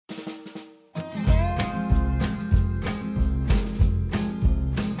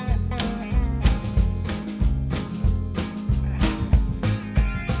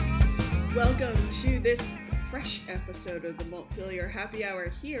this fresh episode of the Montpelier Happy Hour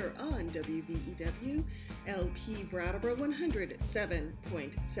here on WVEW LP Brattleboro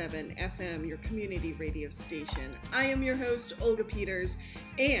 107.7 FM, your community radio station. I am your host, Olga Peters,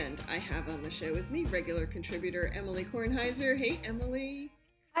 and I have on the show with me regular contributor Emily Kornheiser. Hey, Emily.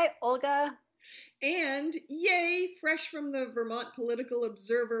 Hi, Olga. And yay, fresh from the Vermont Political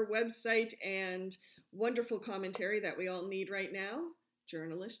Observer website and wonderful commentary that we all need right now,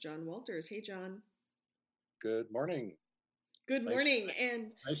 journalist John Walters. Hey, John. Good morning. Good morning.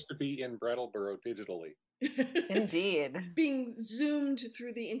 And nice to be in Brattleboro digitally. Indeed. Being zoomed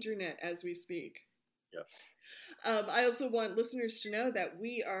through the internet as we speak. Yes. I also want listeners to know that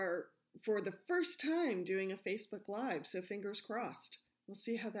we are, for the first time, doing a Facebook Live, so fingers crossed. We'll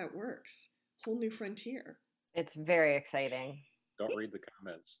see how that works. Whole new frontier. It's very exciting. Don't read the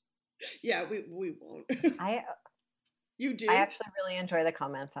comments. Yeah, we won't. You do? I actually really enjoy the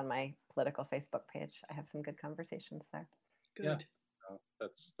comments on my political Facebook page. I have some good conversations there. Good. Yeah,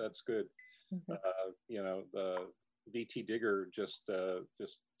 that's good. Mm-hmm. The VT Digger just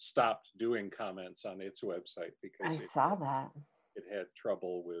stopped doing comments on its website because I saw that it had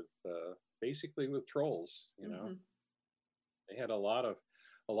trouble with basically with trolls. You know, Mm-hmm. They had a lot of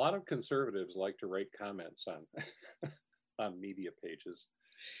conservatives like to write comments on on media pages.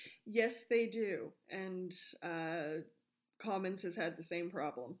 Yes, they do, and Commons has had the same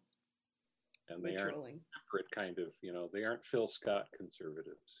problem. And they aren't separate kind of, they aren't Phil Scott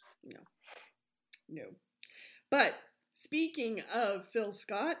conservatives. No. But speaking of Phil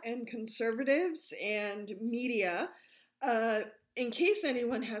Scott and conservatives and media, in case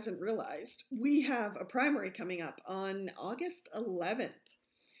anyone hasn't realized, we have a primary coming up on August 11th,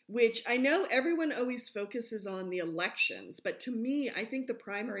 which I know everyone always focuses on the elections, but to me, I think the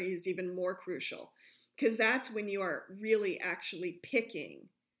primary is even more crucial because that's when you are really actually picking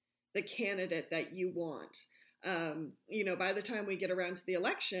the candidate that you want. By the time we get around to the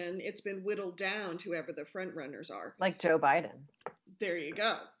election, it's been whittled down to whoever the front runners are. Like Joe Biden. There you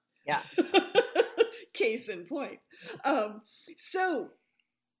go. Yeah. Case in point. So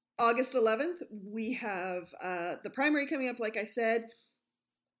August 11th, we have the primary coming up, like I said.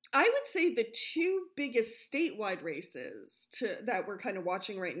 I would say the two biggest statewide races that we're kind of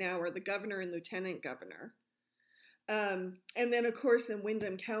watching right now are the governor and lieutenant governor. And then, of course, in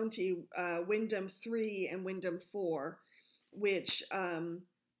Windham County, Windham 3 and Windham 4, which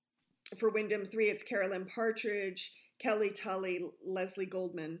for Windham 3, it's Carolyn Partridge, Kelly Tully, Leslie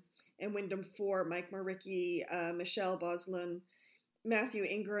Goldman. And Windham 4, Mike Maricki, Michelle Boslin, Matthew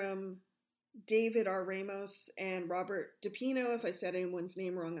Ingram, David R. Ramos, and Robert DePino. If I said anyone's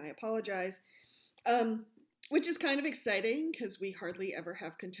name wrong, I apologize. Which is kind of exciting because we hardly ever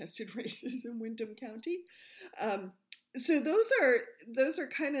have contested races in Windham County. So those are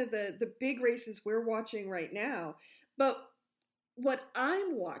kind of the big races we're watching right now. But what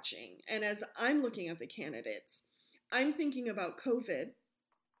I'm watching, and as I'm looking at the candidates, I'm thinking about COVID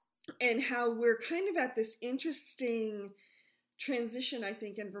and how we're kind of at this interesting transition, I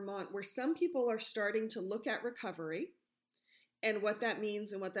think, in Vermont, where some people are starting to look at recovery and what that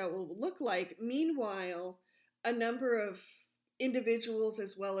means and what that will look like. Meanwhile, a number of individuals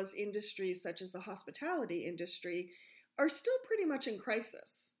as well as industries such as the hospitality industry are still pretty much in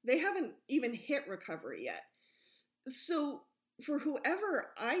crisis. They haven't even hit recovery yet. So for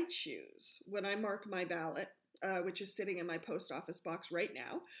whoever I choose when I mark my ballot, which is sitting in my post office box right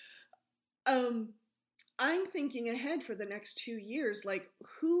now, I'm thinking ahead for the next 2 years, like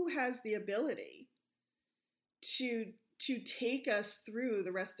who has the ability to take us through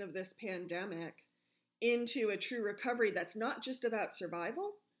the rest of this pandemic into a true recovery that's not just about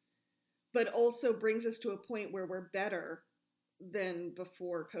survival, but also brings us to a point where we're better than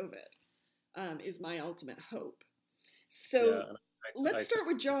before COVID, is my ultimate hope. So let's start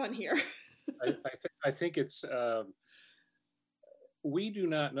with John here. I think it's, we do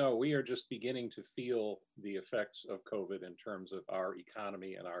not know. We are just beginning to feel the effects of COVID in terms of our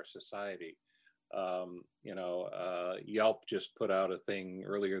economy and our society. Yelp just put out a thing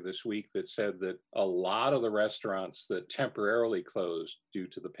earlier this week that said that a lot of the restaurants that temporarily closed due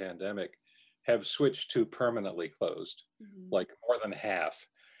to the pandemic have switched to permanently closed, like more than half.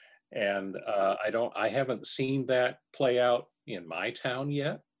 And I haven't seen that play out in my town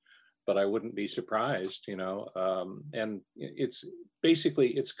yet, but I wouldn't be surprised, and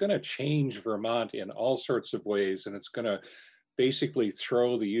it's going to change Vermont in all sorts of ways. And it's going to basically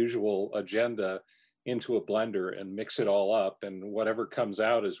throw the usual agenda into a blender and mix it all up. And whatever comes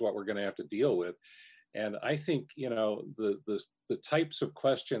out is what we're going to have to deal with. And I think, the types of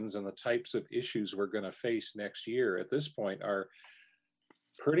questions and the types of issues we're going to face next year at this point are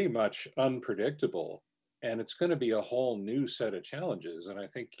pretty much unpredictable, and it's going to be a whole new set of challenges. And I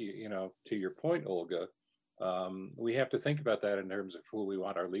think, to your point, Olga, we have to think about that in terms of who we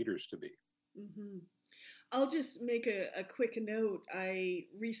want our leaders to be. Mm-hmm. I'll just make a quick note. I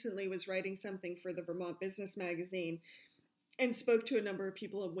recently was writing something for the Vermont Business Magazine and spoke to a number of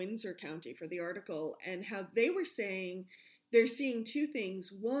people in Windsor County for the article, and how they were saying they're seeing two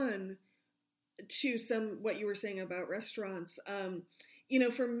things. One, to what you were saying about restaurants,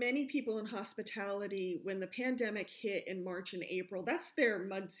 for many people in hospitality, when the pandemic hit in March and April, that's their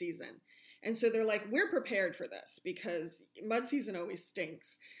mud season. And so they're like, we're prepared for this because mud season always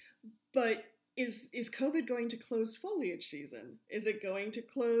stinks. But is COVID going to close foliage season? Is it going to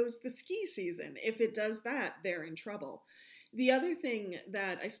close the ski season? If it does that, they're in trouble. The other thing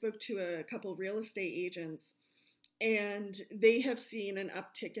that I spoke to a couple real estate agents, and they have seen an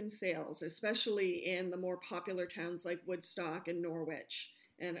uptick in sales, especially in the more popular towns like Woodstock and Norwich.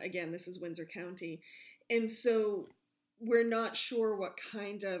 And again, this is Windsor County. And so we're not sure what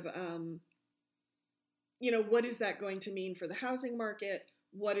kind of, what is that going to mean for the housing market?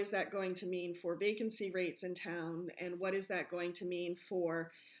 What is that going to mean for vacancy rates in town? And what is that going to mean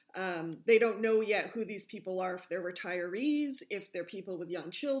for, they don't know yet who these people are, if they're retirees, if they're people with young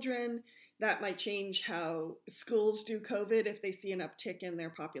children. That might change how schools do COVID if they see an uptick in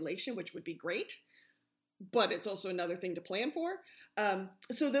their population, which would be great. But it's also another thing to plan for.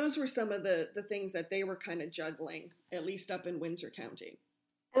 So those were some of the things that they were kind of juggling, at least up in Windsor County.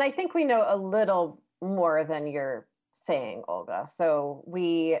 And I think we know a little more than you're saying, Olga. So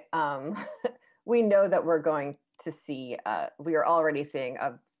we we know that we're going to see, we are already seeing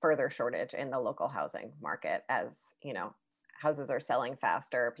a further shortage in the local housing market, as houses are selling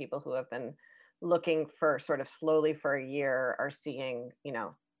faster. People who have been looking for sort of slowly for a year are seeing,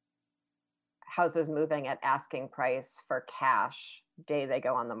 houses moving at asking price for cash day they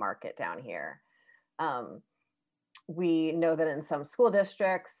go on the market down here. We know that in some school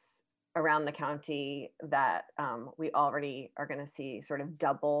districts around the county that we already are going to see sort of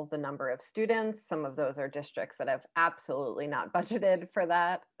double the number of students. Some of those are districts that have absolutely not budgeted for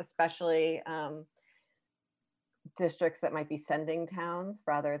that, especially districts that might be sending towns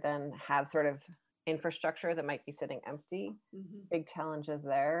rather than have sort of infrastructure that might be sitting empty. Mm-hmm. Big challenges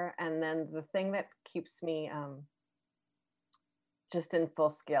there. And then the thing that keeps me just in full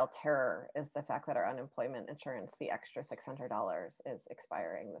scale terror is the fact that our unemployment insurance, the extra $600, is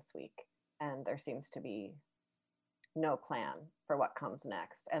expiring this week. And there seems to be no plan for what comes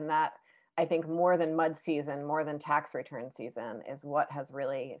next. And that, I think, more than mud season, more than tax return season, is what has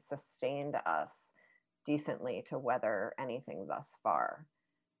really sustained us decently to weather anything thus far.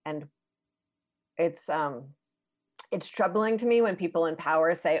 And it's troubling to me when people in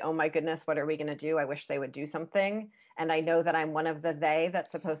power say, oh my goodness, what are we going to do? I wish they would do something. And I know that I'm one of the they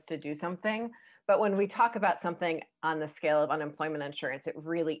that's supposed to do something. But when we talk about something on the scale of unemployment insurance, it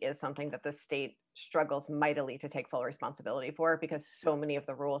really is something that the state struggles mightily to take full responsibility for, because so many of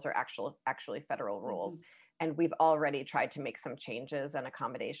the rules are actually federal rules. Mm-hmm. And we've already tried to make some changes and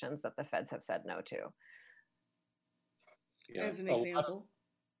accommodations that the feds have said no to. Yeah, as an example.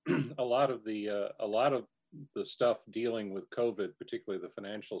 A lot of the stuff dealing with COVID, particularly the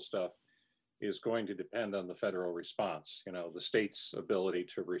financial stuff, is going to depend on the federal response. The state's ability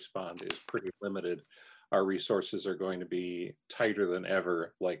to respond is pretty limited. Our resources are going to be tighter than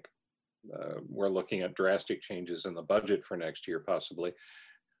ever. Like we're looking at drastic changes in the budget for next year, possibly.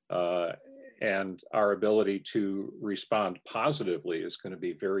 And our ability to respond positively is going to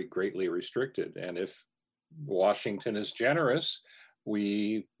be very greatly restricted. And if Washington is generous,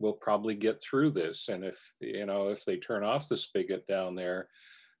 we will probably get through this. And if they turn off the spigot down there,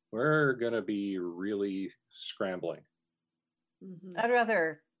 we're going to be really scrambling. Mm-hmm. I'd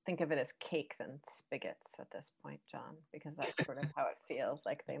rather think of it as cake than spigots at this point, John, because that's sort of how it feels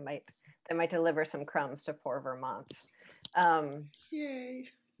like they might deliver some crumbs to poor Vermont. Yay.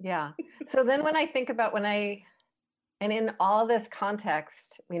 Yeah. So then when I think about and in all this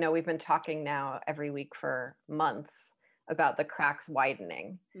context, we've been talking now every week for months about the cracks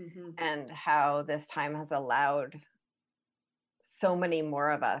widening, mm-hmm. and how this time has allowed so many more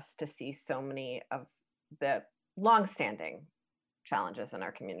of us to see so many of the longstanding challenges in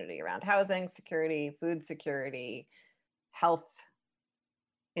our community around housing security, food security, health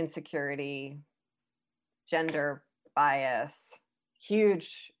insecurity, gender bias,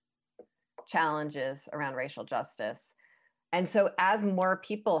 huge challenges around racial justice. And so as more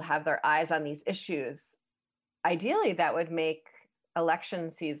people have their eyes on these issues, ideally that would make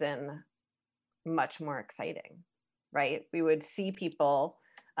election season much more exciting, right? We would see people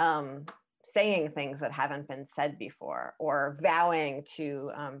saying things that haven't been said before, or vowing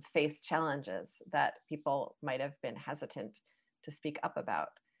to face challenges that people might have been hesitant to speak up about.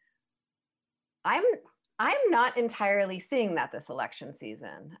 I'm not entirely seeing that this election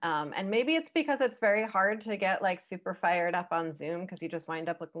season. And maybe it's because it's very hard to get like super fired up on Zoom because you just wind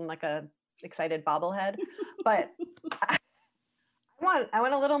up looking like a excited bobblehead. But I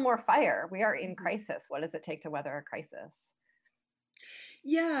want a little more fire. We are in crisis. What does it take to weather a crisis?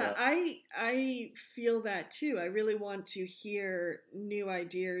 Yeah, I feel that too. I really want to hear new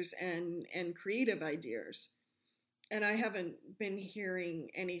ideas and creative ideas. And I haven't been hearing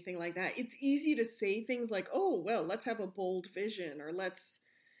anything like that. It's easy to say things like, "Oh, well, let's have a bold vision," or let's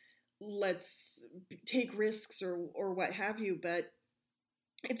take risks, or what have you, but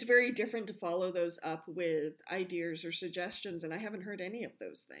it's very different to follow those up with ideas or suggestions, and I haven't heard any of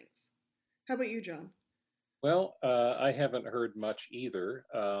those things. How about you, John? Well, I haven't heard much either.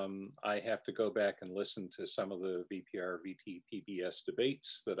 I have to go back and listen to some of the VPR VT PBS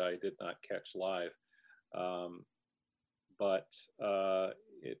debates that I did not catch live. But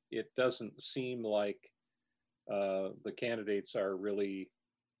it doesn't seem like the candidates are really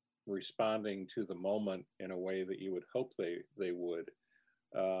responding to the moment in a way that you would hope they would.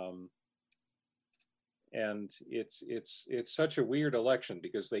 And it's such a weird election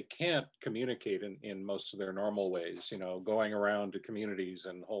because they can't communicate in most of their normal ways, you know, going around to communities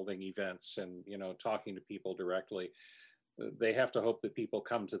and holding events and, you know, talking to people directly. They have to hope that people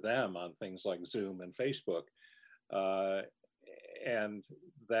come to them on things like Zoom and Facebook. And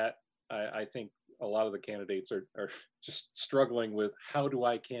that I think a lot of the candidates are just struggling with, how do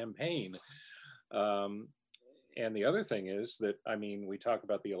I campaign? And the other thing is that, I mean, we talk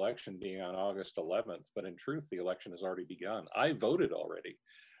about the election being on August 11th, but in truth, the election has already begun. I voted already.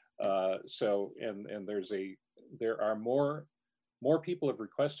 So there are more people have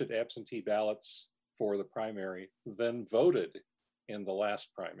requested absentee ballots for the primary than voted in the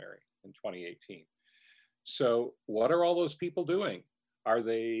last primary in 2018. So what are all those people doing? Are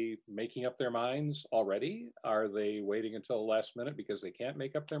they making up their minds already? Are they waiting until the last minute because they can't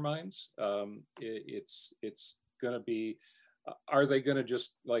make up their minds? It's going to be, are they going to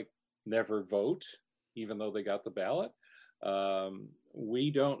just like never vote even though they got the ballot? We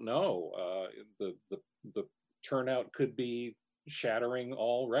don't know. The turnout could be shattering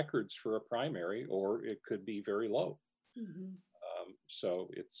all records for a primary, or it could be very low. Mm-hmm. So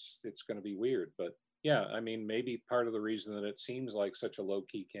it's going to be weird, but yeah, I mean, maybe part of the reason that it seems like such a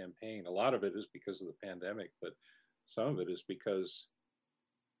low-key campaign, a lot of it is because of the pandemic, but some of it is because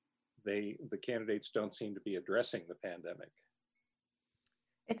the candidates don't seem to be addressing the pandemic.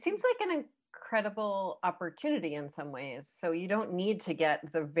 It seems like an incredible opportunity in some ways. So you don't need to get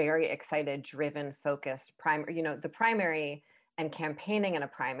the very excited, driven, focused primary, you know, the primary and campaigning in a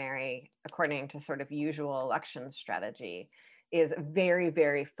primary, according to sort of usual election strategy, is very,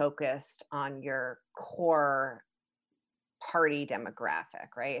 very focused on your core party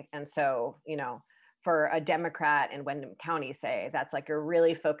demographic, right? And so, you know, for a Democrat in Windham County, say, that's like you're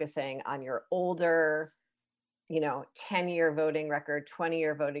really focusing on your older, you know, 10-year voting record,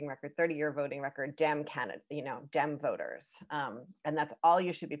 20-year voting record, 30-year voting record, Dem voters. And that's all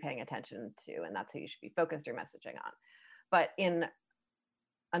you should be paying attention to. And that's who you should be focused your messaging on. But in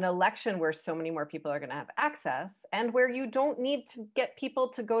an election where so many more people are going to have access, and where you don't need to get people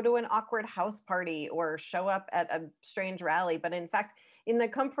to go to an awkward house party or show up at a strange rally, but in fact, in the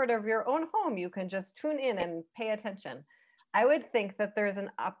comfort of your own home, you can just tune in and pay attention. I would think that there's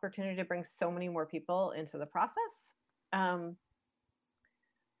an opportunity to bring so many more people into the process.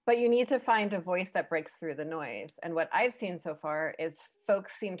 But you need to find a voice that breaks through the noise. And what I've seen so far is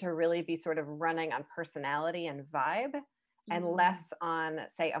folks seem to really be sort of running on personality and vibe, and less on,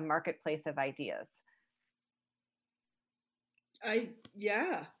 say, a marketplace of ideas. I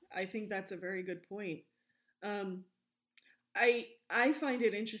think that's a very good point. I find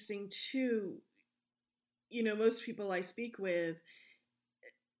it interesting too. You know, most people I speak with,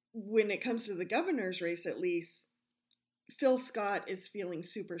 when it comes to the governor's race, at least, Phil Scott is feeling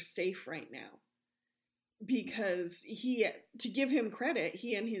super safe right now because to give him credit,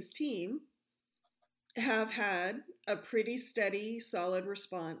 he and his team have had a pretty steady, solid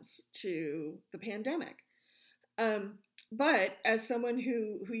response to the pandemic. But as someone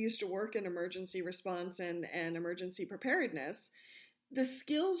who used to work in emergency response and emergency preparedness, the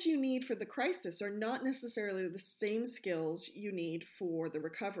skills you need for the crisis are not necessarily the same skills you need for the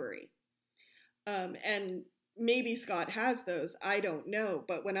recovery. And maybe Scott has those, I don't know.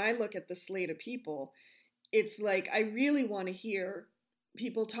 But when I look at the slate of people, it's like I really want to hear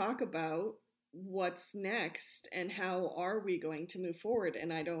people talk about what's next and how are we going to move forward.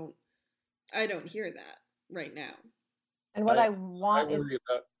 And I I don't hear that right now. And what I want I worry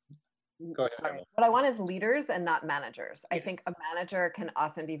about, go ahead, sorry, Emily. what I want is leaders and not managers. I Yes. think a manager can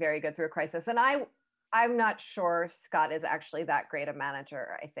often be very good through a crisis. And I'm not sure Scott is actually that great a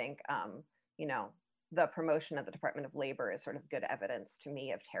manager. I think, you know, the promotion of the Department of Labor is sort of good evidence to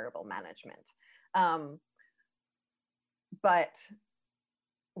me of terrible management. But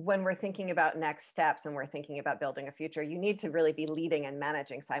when we're thinking about next steps and we're thinking about building a future, you need to really be leading and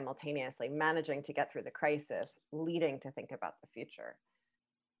managing simultaneously, managing to get through the crisis, leading to think about the future.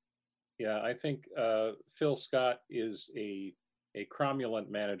 Yeah, I think Phil Scott is a cromulent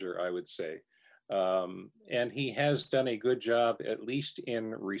manager, I would say. And he has done a good job, at least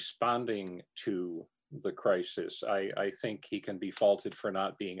in responding to the crisis. I think he can be faulted for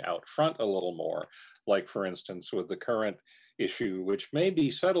not being out front a little more, like, for instance, with the current issue, which may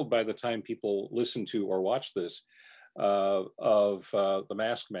be settled by the time people listen to or watch this, of the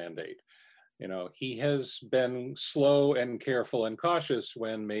mask mandate. You know, he has been slow and careful and cautious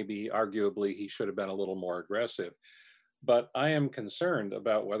when maybe arguably he should have been a little more aggressive. But I am concerned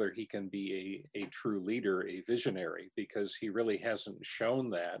about whether he can be a true leader, a visionary, because he really hasn't shown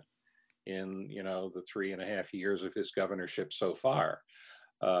that in, you know, the 3.5 years of his governorship so far.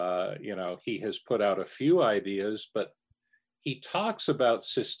 You know, he has put out a few ideas, but he talks about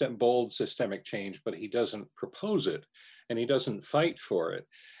bold systemic change, but he doesn't propose it and he doesn't fight for it.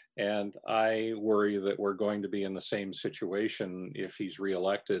 And I worry that we're going to be in the same situation if he's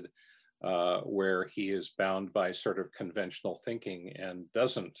reelected, where he is bound by sort of conventional thinking and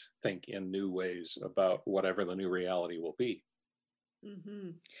doesn't think in new ways about whatever the new reality will be.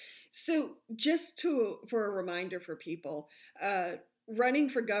 Mm-hmm. So just for a reminder for people, running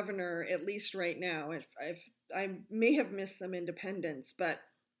for governor, at least right now, if I may have missed some independents, but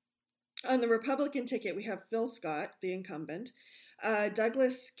on the Republican ticket, we have Phil Scott, the incumbent,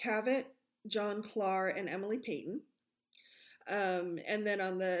 Douglas Cavett, John Klar, and Emily Payton. And then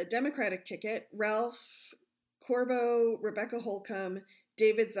on the Democratic ticket, Ralph Corbo, Rebecca Holcomb,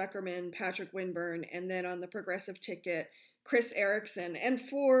 David Zuckerman, Patrick Winburn, and then on the Progressive ticket, Chris Erickson. And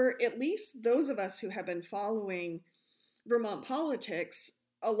for at least those of us who have been following Vermont politics,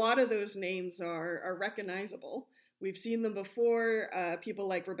 a lot of those names are recognizable. We've seen them before. People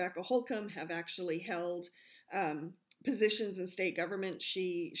like Rebecca Holcomb have actually held positions in state government.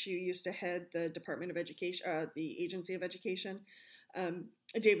 She used to head the Department of Education, the Agency of Education.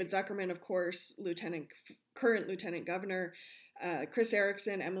 David Zuckerman, of course, current lieutenant governor. Chris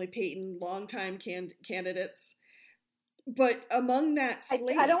Erickson, Emily Payton, longtime candidates. But among that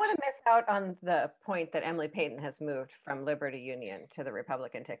slate, I don't want to miss out on the point that Emily Payton has moved from Liberty Union to the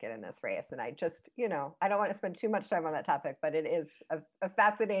Republican ticket in this race. And I just, you know, I don't want to spend too much time on that topic, but it is a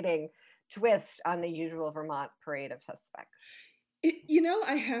fascinating twist on the usual Vermont parade of suspects. You know,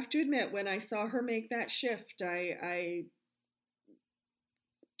 I have to admit, when I saw her make that shift,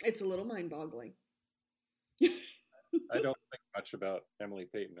 it's a little mind-boggling. I don't think much about Emily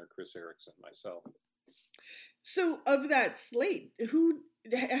Payton or Chris Erickson myself. So, of that slate, who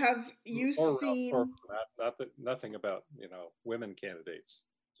have you seen? Nothing about, you know, women candidates,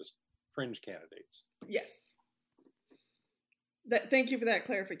 just fringe candidates. Yes. Thank you for that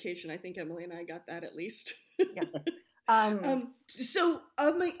clarification. I think Emily and I got that at least. Yeah. So,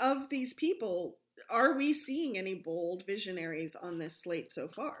 of these people, are we seeing any bold visionaries on this slate so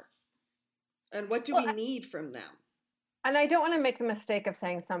far? And what do we need from them? And I don't want to make the mistake of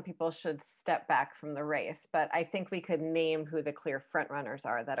saying some people should step back from the race, but I think we could name who the clear frontrunners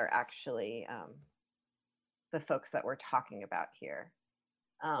are that are actually the folks that we're talking about here.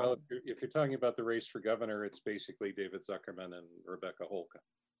 Well, if you're talking about the race for governor, it's basically David Zuckerman and Rebecca Holcomb.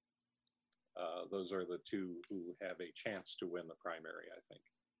 Those are the two who have a chance to win the primary, I think.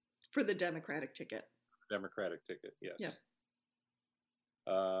 For the Democratic ticket. Democratic ticket, yes.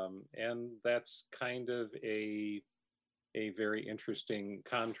 Yeah. And that's kind of a very interesting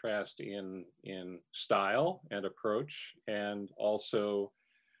contrast in style and approach, and also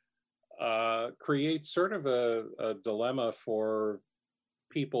creates sort of a dilemma for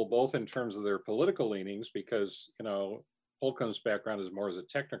people, both in terms of their political leanings, because, you know, Holcomb's background is more as a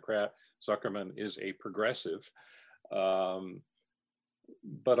technocrat, Zuckerman is a progressive,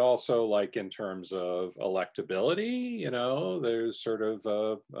 but also, like, in terms of electability, you know, there's sort of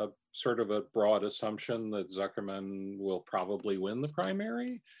a broad assumption that Zuckerman will probably win the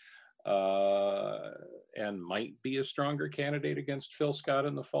primary, and might be a stronger candidate against Phil Scott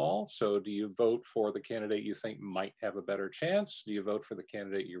in the fall. So do you vote for the candidate you think might have a better chance? Do you vote for the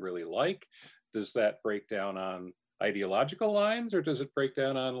candidate you really like? Does that break down on ideological lines, or does it break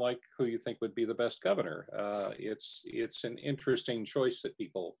down on like who you think would be the best governor? It's an interesting choice that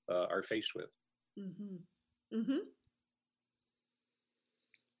people are faced with. Mm-hmm. Mm-hmm.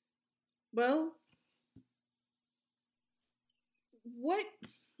 Well, what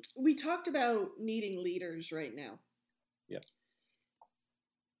we talked about needing leaders right now. Yeah.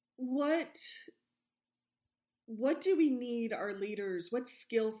 What do we need our leaders? What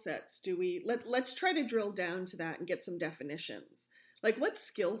skill sets do we let's try to drill down to that and get some definitions. Like, what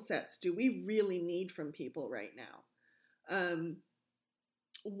skill sets do we really need from people right now?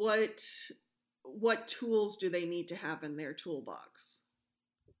 What tools do they need to have in their toolbox?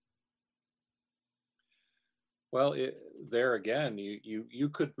 Well, there again, you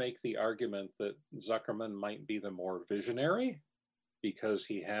could make the argument that Zuckerman might be the more visionary because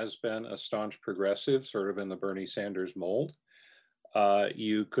he has been a staunch progressive, sort of in the Bernie Sanders mold.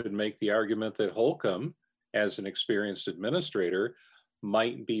 You could make the argument that Holcomb, as an experienced administrator,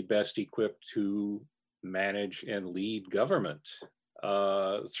 might be best equipped to manage and lead government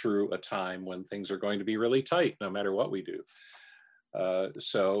through a time when things are going to be really tight, no matter what we do.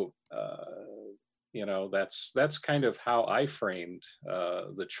 That's kind of how I framed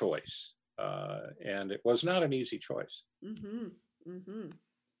the choice. And it was not an easy choice. Mm-hmm. Mm-hmm.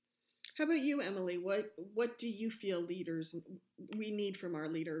 How about you, Emily? What do you feel leaders we need from our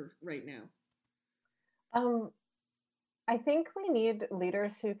leader right now? I think we need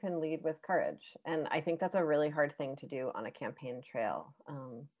leaders who can lead with courage. And I think that's a really hard thing to do on a campaign trail.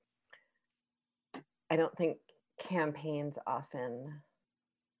 I don't think campaigns often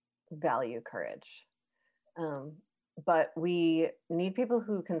value courage. But we need people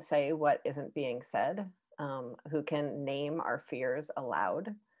who can say what isn't being said, who can name our fears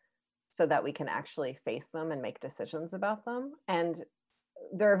aloud so that we can actually face them and make decisions about them. And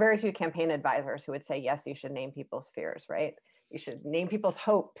there are very few campaign advisors who would say, yes, you should name people's fears, right? You should name people's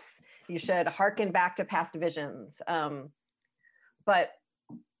hopes. You should hearken back to past visions. But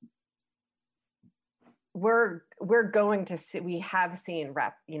we're going to see, we have seen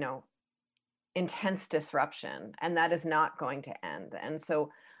intense disruption, and that is not going to end. And so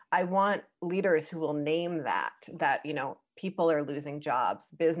I want leaders who will name that people are losing jobs,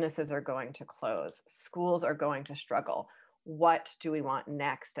 businesses are going to close, schools are going to struggle. What do we want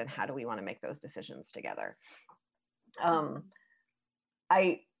next, and how do we want to make those decisions together?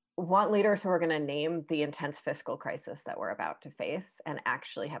 I want leaders who are going to name the intense fiscal crisis that we're about to face and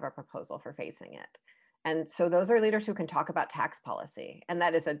actually have a proposal for facing it. And so those are leaders who can talk about tax policy, and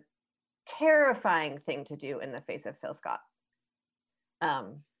that is a terrifying thing to do in the face of Phil Scott,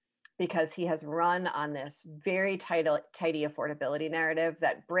 because he has run on this very tidy affordability narrative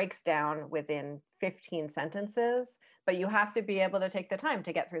that breaks down within 15 sentences, but you have to be able to take the time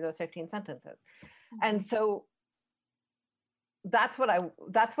to get through those 15 sentences. Mm-hmm. And so that's what I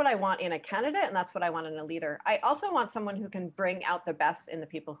want in a candidate, and that's what I want in a leader. I also want someone who can bring out the best in the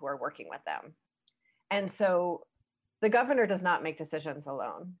people who are working with them. And so the governor does not make decisions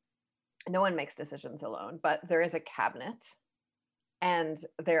alone. No one makes decisions alone, but there is a cabinet and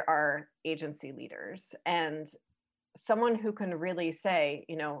there are agency leaders, and someone who can really say,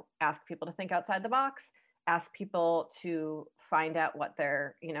 ask people to think outside the box, ask people to find out what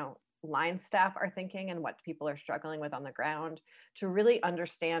their, line staff are thinking and what people are struggling with on the ground, to really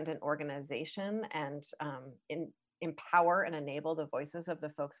understand an organization and empower and enable the voices of the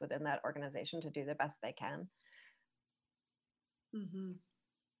folks within that organization to do the best they can. Mm-hmm.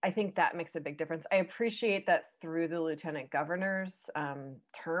 I think that makes a big difference. I appreciate that through the lieutenant governor's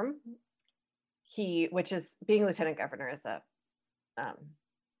term, which is being lieutenant governor is there's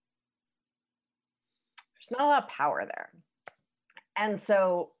not a lot of power there. And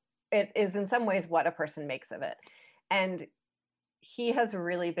so it is in some ways what a person makes of it. And he has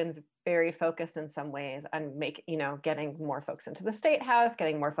really been very focused in some ways on getting more folks into the state house,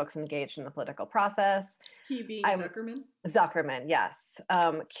 getting more folks engaged in the political process. He being Zuckerman? Zuckerman, yes.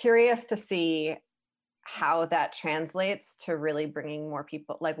 Curious to see how that translates to really bringing more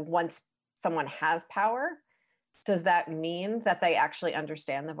people. Like, once someone has power, does that mean that they actually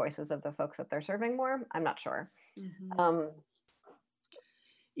understand the voices of the folks that they're serving more? I'm not sure. Mm-hmm.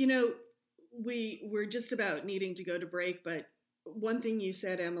 We're just about needing to go to break, but one thing you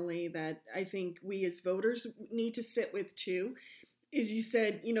said, Emily, that I think we as voters need to sit with too, is you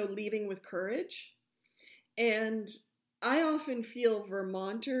said, leading with courage. And I often feel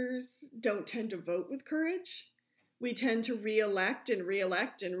Vermonters don't tend to vote with courage. We tend to reelect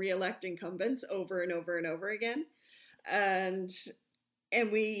incumbents over and over and over again. And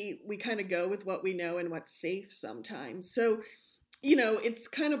we kind of go with what we know and what's safe sometimes. So, it's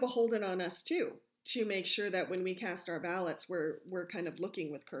kind of beholden on us too, to make sure that when we cast our ballots, we're kind of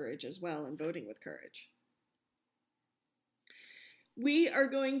looking with courage as well and voting with courage. We are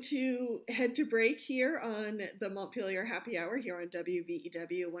going to head to break here on the Montpelier Happy Hour here on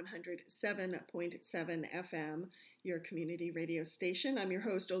WVEW 107.7 FM, your community radio station. I'm your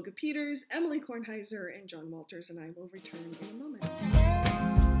host, Olga Peters. Emily Kornheiser and John Walters and I will return in a moment.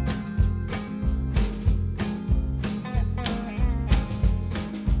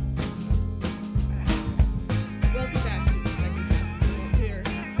 Welcome back to the second half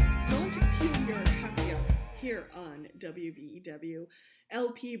of the Montpelier Happy Hour here on WVEW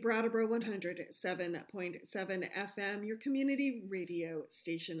LP Brattleboro 107.7 FM, your community radio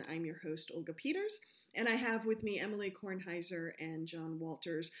station. I'm your host, Olga Peters, and I have with me Emily Kornheiser and John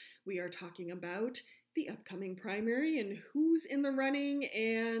Walters. We are talking about the upcoming primary and who's in the running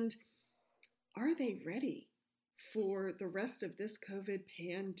and are they ready for the rest of this COVID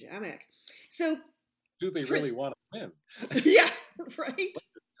pandemic? So, do they really want to win? Yeah, right.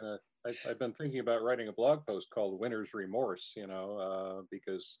 I've been thinking about writing a blog post called Winner's Remorse,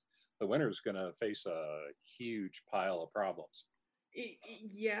 because the winner's going to face a huge pile of problems.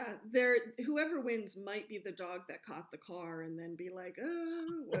 Yeah, whoever wins might be the dog that caught the car and then be like,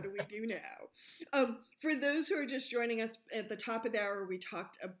 oh, what do we do now? For those who are just joining us at the top of the hour, we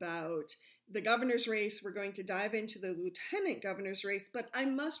talked about the governor's race. We're going to dive into the lieutenant governor's race, but I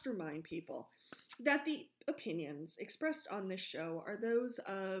must remind people that the opinions expressed on this show are those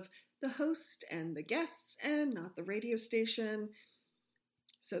of the host and the guests and not the radio station.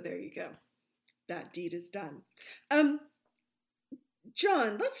 So there you go. That deed is done.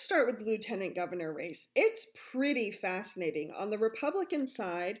 John, let's start with the lieutenant governor race. It's pretty fascinating. On the Republican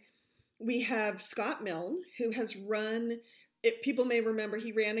side, we have Scott Milne, who has run, people may remember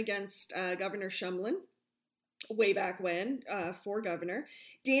he ran against Governor Shumlin way back when for governor.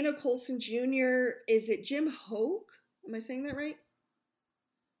 Dana Colson Jr., is it Jim Hogue? Am I saying that right?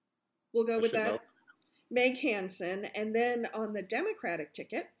 We'll go with that. Meg Hansen. And then on the Democratic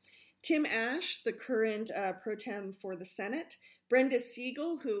ticket, Tim Ash, the current pro tem for the Senate. Brenda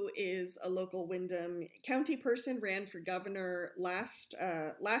Siegel, who is a local Windham County person, ran for governor last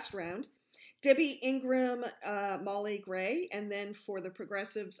round. Debbie Ingram, Molly Gray, and then for the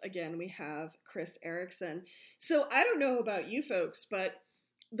progressives, again, we have Chris Erickson. So I don't know about you folks, but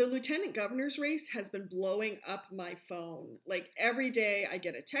the lieutenant governor's race has been blowing up my phone. Like every day I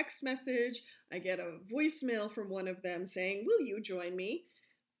get a text message, I get a voicemail from one of them saying, will you join me?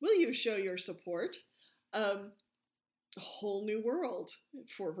 Will you show your support? A whole new world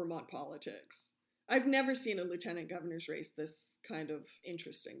for Vermont politics. I've never seen a lieutenant governor's race this kind of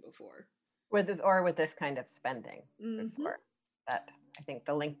interesting before. With this kind of spending before. That, I think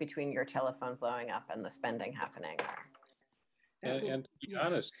the link between your telephone blowing up and the spending happening. And to be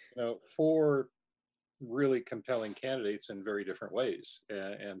honest, for really compelling candidates in very different ways,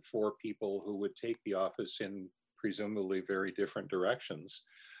 and for people who would take the office in presumably very different directions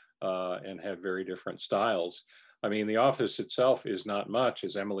and have very different styles. I mean, the office itself is not much,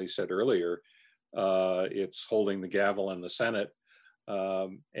 as Emily said earlier. It's holding the gavel in the Senate.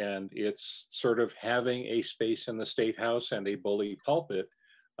 And it's sort of having a space in the State House and a bully pulpit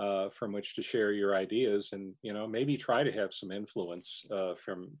from which to share your ideas and, maybe try to have some influence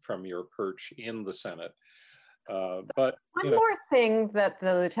from your perch in the Senate. But one more thing that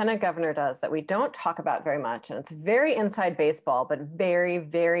the lieutenant governor does that we don't talk about very much, and it's very inside baseball, but very,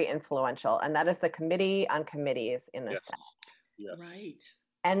 very influential, and that is the Committee on Committees in the Senate. Yes. Right.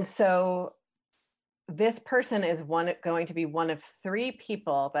 And so this person is going to be one of three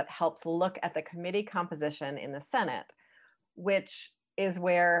people that helps look at the committee composition in the Senate, which is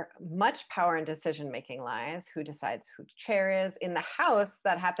where much power and decision-making lies, who decides who chair is. In the House,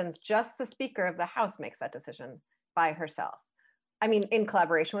 that happens just the Speaker of the House makes that decision by herself. I mean, in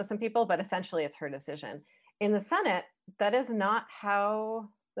collaboration with some people, but essentially it's her decision. In the Senate, that is not how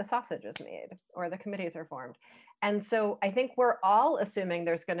the sausage is made or the committees are formed. And so I think we're all assuming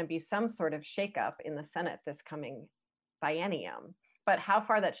there's going to be some sort of shakeup in the Senate this coming biennium. But how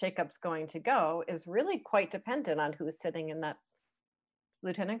far that shakeup's going to go is really quite dependent on who's sitting in that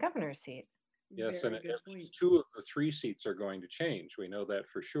lieutenant governor's seat. Yes, and at least two of the three seats are going to change. We know that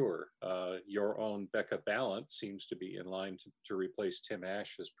for sure. Your own Becca Ballant seems to be in line to replace Tim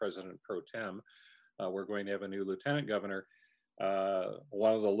Ash as president pro tem. We're going to have a new lieutenant governor.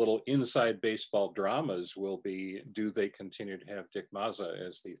 One of the little inside baseball dramas will be, do they continue to have Dick Maza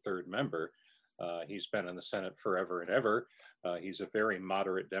as the third member? He's been in the Senate forever and ever. He's a very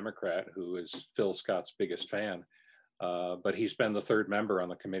moderate Democrat who is Phil Scott's biggest fan. But he's been the third member on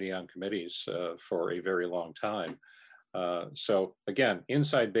the Committee on Committees for a very long time. So again,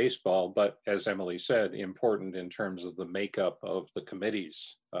 inside baseball, but as Emily said, important in terms of the makeup of the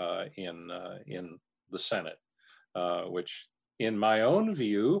committees in the Senate, which in my own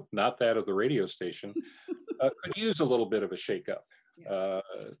view, not that of the radio station, could use a little bit of a shakeup.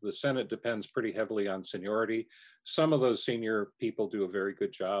 The Senate depends pretty heavily on seniority. Some of those senior people do a very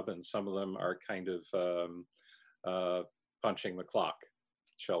good job, and some of them are kind of punching the clock,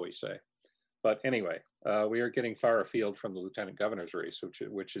 shall we say. But anyway, we are getting far afield from the lieutenant governor's race,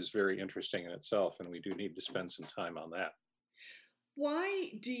 which is very interesting in itself, and we do need to spend some time on that.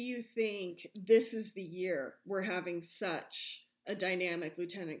 Why do you think this is the year we're having such a dynamic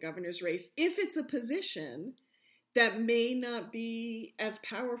lieutenant governor's race, if it's a position that may not be as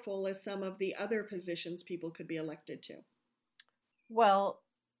powerful as some of the other positions people could be elected to? Well,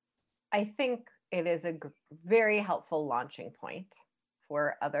 I think it is a very helpful launching point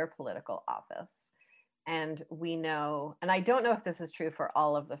for other political office. And we know, and I don't know if this is true for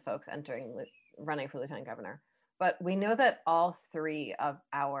all of the folks running for lieutenant governor, but we know that all three of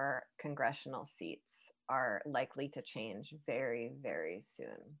our congressional seats are likely to change very, very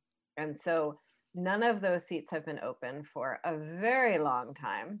soon. And so none of those seats have been open for a very long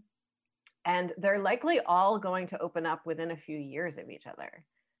time. And they're likely all going to open up within a few years of each other.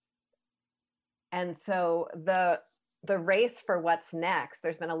 And so the race for what's next,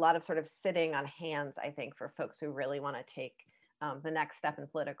 there's been a lot of sort of sitting on hands, I think, for folks who really want to take the next step in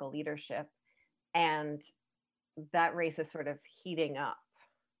political leadership. And that race is sort of heating up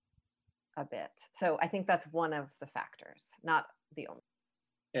a bit. So I think that's one of the factors, not the only.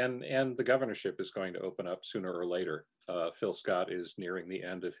 And the governorship is going to open up sooner or later. Phil Scott is nearing the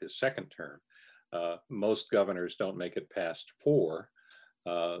end of his second term. Most governors don't make it past 4.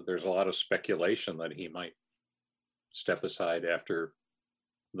 There's a lot of speculation that he might step aside after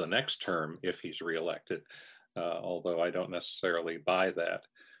the next term if he's reelected, although I don't necessarily buy that.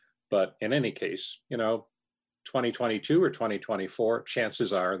 But in any case, 2022 or 2024,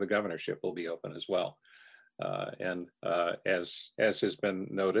 chances are the governorship will be open as well. And as has been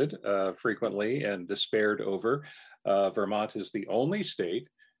noted frequently and despaired over, Vermont is the only state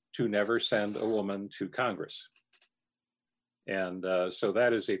to never send a woman to Congress. And so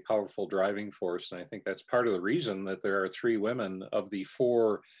that is a powerful driving force. And I think that's part of the reason that there are 3 women of the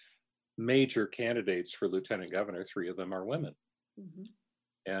 4 major candidates for lieutenant governor. 3 of them are women. Mm-hmm.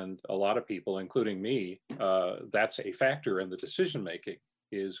 And a lot of people, including me, that's a factor in the decision making,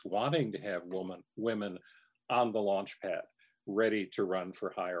 is wanting to have women on the launch pad, ready to run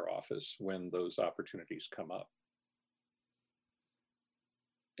for higher office when those opportunities come up.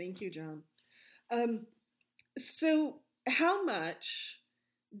 Thank you, John. So how much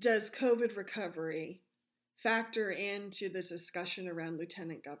does COVID recovery factor into the discussion around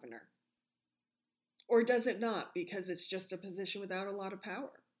lieutenant governor? Or does it not, because it's just a position without a lot of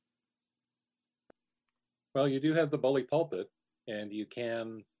power? Well, you do have the bully pulpit, and you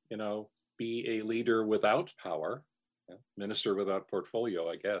can, be a leader without power, minister without portfolio,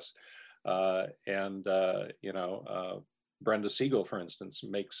 I guess. Brenda Siegel, for instance,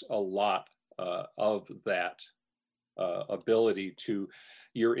 makes a lot of that ability to,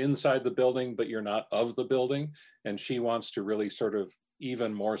 you're inside the building, but you're not of the building. And she wants to really sort of,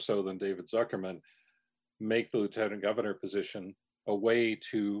 even more so than David Zuckerman, make the lieutenant governor position a way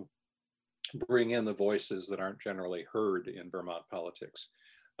to bring in the voices that aren't generally heard in Vermont politics,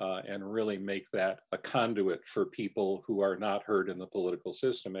 and really make that a conduit for people who are not heard in the political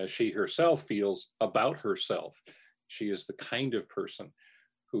system, as she herself feels about herself. She is the kind of person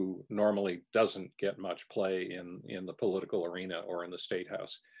who normally doesn't get much play in the political arena or in the State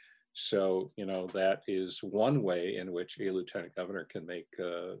House. So, that is one way in which a lieutenant governor can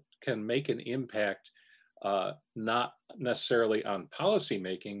make an impact, not necessarily on policy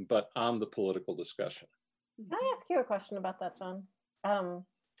making, but on the political discussion. Can I ask you a question about that, John?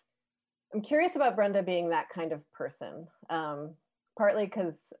 I'm curious about Brenda being that kind of person, partly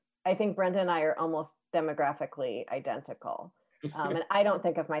because I think Brenda and I are almost demographically identical. And I don't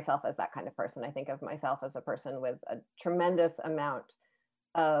think of myself as that kind of person. I think of myself as a person with a tremendous amount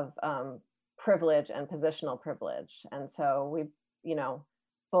of privilege and positional privilege. And so we,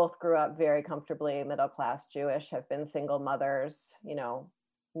 both grew up very comfortably, middle-class Jewish, have been single mothers,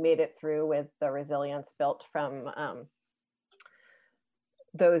 made it through with the resilience built from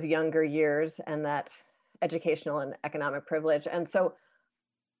those younger years and that educational and economic privilege. And so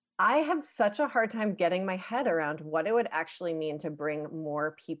I have such a hard time getting my head around what it would actually mean to bring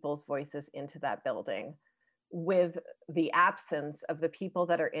more people's voices into that building, with the absence of the people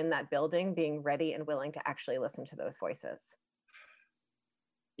that are in that building being ready and willing to actually listen to those voices.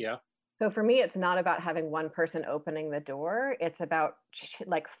 Yeah. So for me, it's not about having one person opening the door. It's about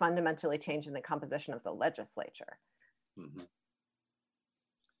like fundamentally changing the composition of the legislature. Mm-hmm.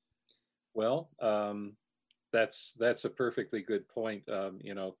 Well, that's a perfectly good point.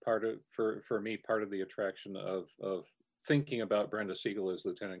 You know, for me, part of the attraction of thinking about Brenda Siegel as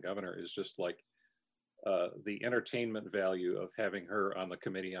Lieutenant Governor is just like the entertainment value of having her on the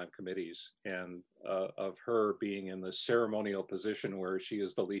Committee on Committees, and of her being in the ceremonial position where she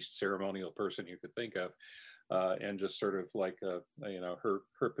is the least ceremonial person you could think of, and just sort of like you know, her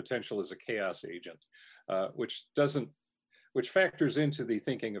potential as a chaos agent, which factors into the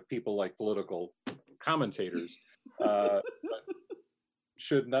thinking of people like political commentators, but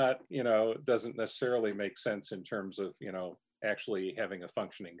should not, you know, doesn't necessarily make sense in terms of, you know, actually having a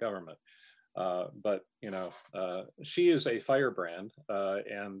functioning government. But, you know, she is a firebrand,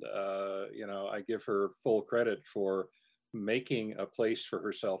 and, you know, I give her full credit for making a place for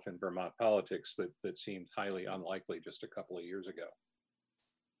herself in Vermont politics that seemed highly unlikely just a couple of years ago.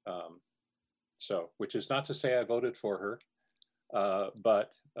 So, which is not to say I voted for her,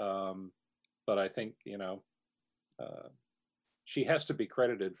 but I think, you know, she has to be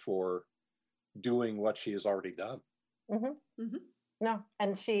credited for doing what she has already done. Mm-hmm. Mm-hmm. No,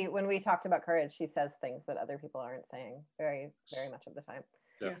 and when we talked about courage, she says things that other people aren't saying very, very much of the time.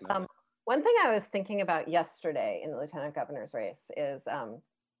 Definitely. One thing I was thinking about yesterday in the lieutenant governor's race is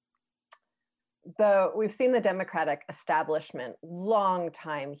we've seen the Democratic establishment, long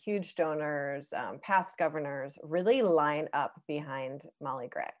time, huge donors, past governors, really line up behind Molly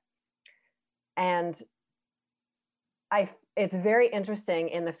Gray. And it's very interesting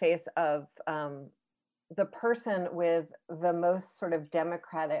in the face of the person with the most sort of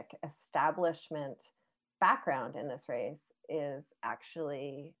Democratic establishment background in this race is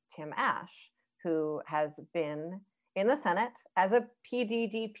actually Tim Ash, who has been in the Senate as a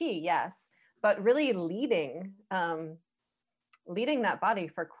PDDP, yes, but really leading that body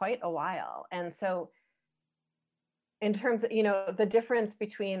for quite a while. And so in terms of, you know, the difference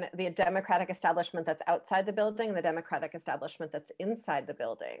between the Democratic establishment that's outside the building and the Democratic establishment that's inside the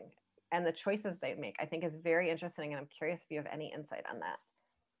building, and the choices they make, I think is very interesting. And I'm curious if you have any insight on that.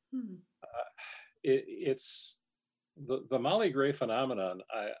 It's the Molly Gray phenomenon.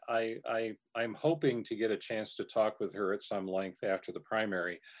 I'm hoping to get a chance to talk with her at some length after the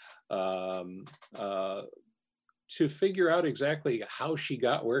primary, to figure out exactly how she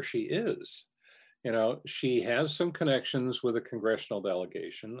got where she is. You know, she has some connections with a congressional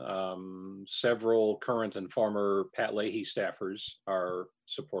delegation. Several current and former Pat Leahy staffers are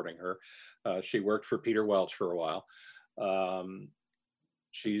supporting her. She worked for Peter Welch for a while.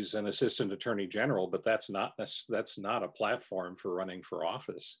 She's an assistant attorney general, but that's not a platform for running for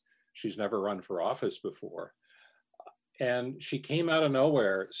office. She's never run for office before. And she came out of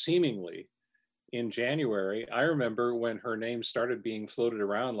nowhere, seemingly, in January. I remember when her name started being floated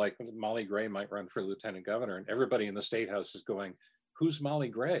around, like Molly Gray might run for lieutenant governor, and everybody in the State House is going, "Who's Molly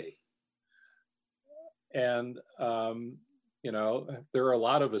Gray?" And, you know, there are a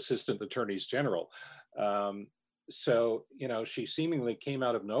lot of assistant attorneys general. So, you know, she seemingly came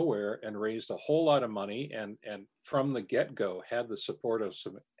out of nowhere and raised a whole lot of money, and from the get-go had the support of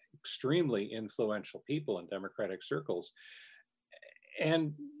some extremely influential people in Democratic circles.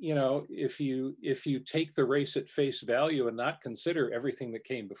 And, you know, if you take the race at face value and not consider everything that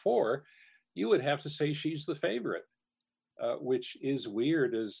came before, you would have to say she's the favorite, which is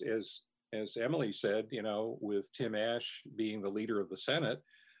weird, as Emily said, you know, with Tim Ash being the leader of the Senate,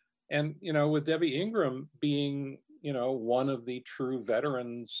 and, you know, with Debbie Ingram being, you know, one of the true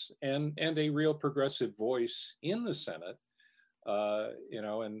veterans and a real progressive voice in the Senate. You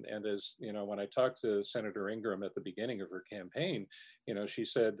know, and as, you know, when I talked to Senator Ingram at the beginning of her campaign, you know, she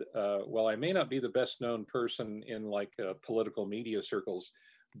said, well, I may not be the best known person in like political media circles,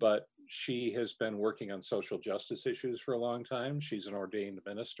 but she has been working on social justice issues for a long time. She's an ordained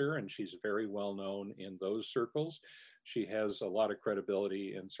minister, and she's very well known in those circles. She has a lot of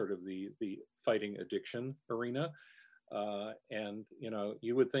credibility in sort of the fighting addiction arena. And, you know,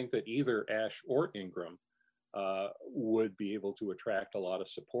 you would think that either Ash or Ingram would be able to attract a lot of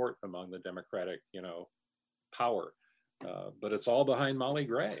support among the Democratic, you know, power. But it's all behind Molly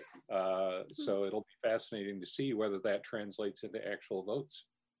Gray. So it'll be fascinating to see whether that translates into actual votes.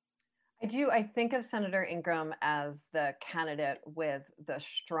 I think of Senator Ingram as the candidate with the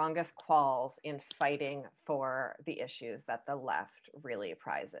strongest quals in fighting for the issues that the left really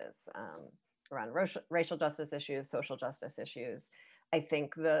prizes, around racial justice issues, social justice issues. I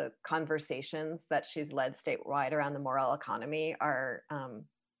think the conversations that she's led statewide around the moral economy are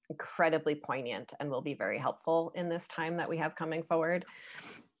incredibly poignant and will be very helpful in this time that we have coming forward.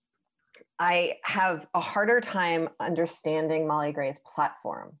 I have a harder time understanding Molly Gray's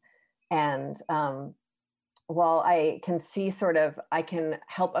platform. And while I can see I can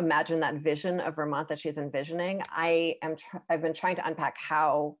help imagine that vision of Vermont that she's envisioning, I've been trying to unpack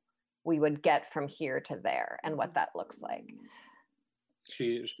how we would get from here to there and what that looks like.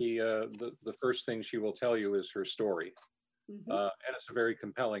 The first thing she will tell you is her story. And it's a very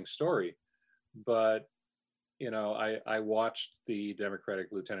compelling story. But, I watched the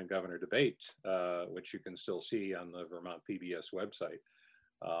Democratic Lieutenant Governor debate, which you can still see on the Vermont PBS website.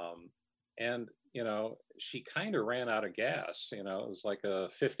 And, she kind of ran out of gas. It was like a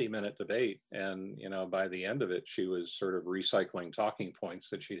 50-minute debate. And, by the end of it, she was sort of recycling talking points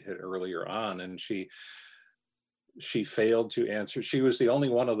that she'd hit earlier on. And she failed to answer. She was the only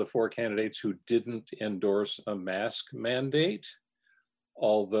one of the four candidates who didn't endorse a mask mandate,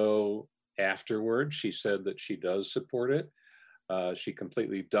 although afterward she said that she does support it. She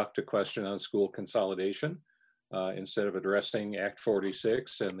completely ducked a question on school consolidation. Instead of addressing Act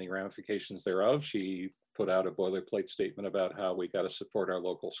 46 and the ramifications thereof, she put out a boilerplate statement about how we got to support our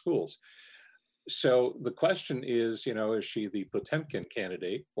local schools. So the question is, is she the Potemkin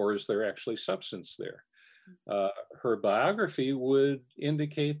candidate, or is there actually substance there? Her biography would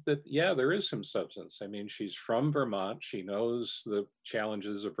indicate that, yeah, there is some substance. I mean, she's from Vermont. She knows the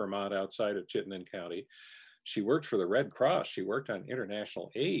challenges of Vermont outside of Chittenden County. She worked for the Red Cross. She worked on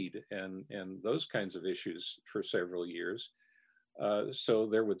international aid and those kinds of issues for several years. So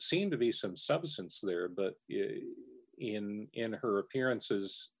there would seem to be some substance there, but in her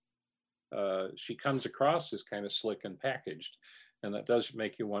appearances, she comes across as kind of slick and packaged. And that does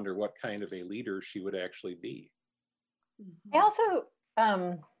make you wonder what kind of a leader she would actually be. I also,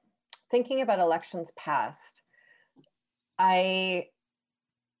 thinking about elections past,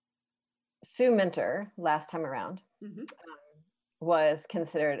 Sue Minter, last time around, was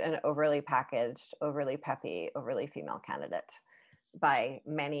considered an overly packaged, overly peppy, overly female candidate by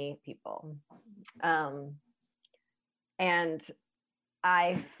many people. And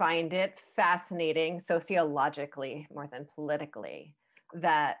I find it fascinating sociologically more than politically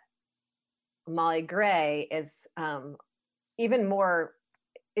that Molly Gray is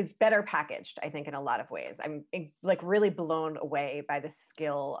is better packaged, I think, in a lot of ways. I'm like really blown away by the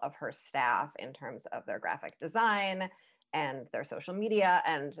skill of her staff in terms of their graphic design and their social media,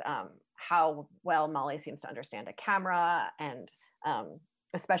 and how well Molly seems to understand a camera, and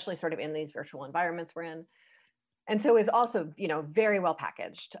especially sort of in these virtual environments we're in. And so is also, very well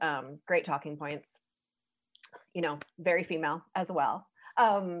packaged, great talking points, very female as well.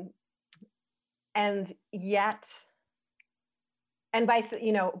 And yet, and by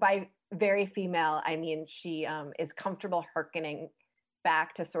very female, I mean, she is comfortable hearkening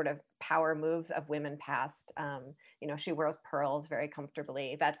back to sort of power moves of women past. She wears pearls very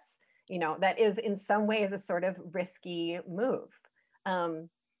comfortably. That's, that is in some ways a sort of risky move.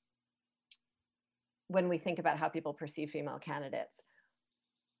 When we think about how people perceive female candidates.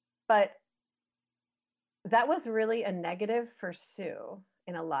 But that was really a negative for Sue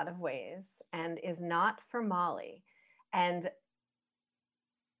in a lot of ways, and is not for Molly. And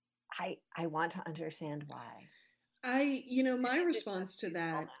I want to understand why. My response to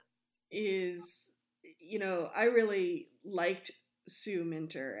that is, I really liked Sue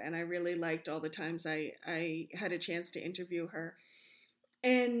Minter, and I really liked all the times I had a chance to interview her.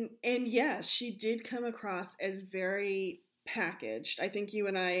 And yes, she did come across as very packaged. I think you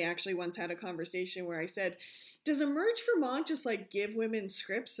and I actually once had a conversation where I said, does Emerge Vermont just like give women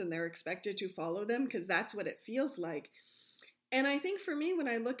scripts and they're expected to follow them? Because that's what it feels like. And I think for me, when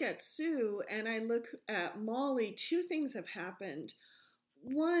I look at Sue and I look at Molly, two things have happened.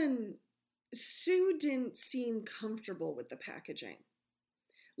 One, Sue didn't seem comfortable with the packaging.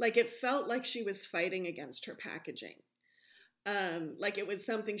 Like it felt like she was fighting against her packaging. Like it was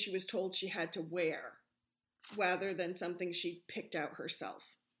something she was told she had to wear rather than something she picked out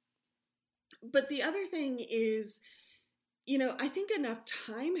herself. But the other thing is, I think enough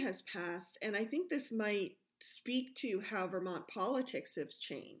time has passed, and I think this might speak to how Vermont politics has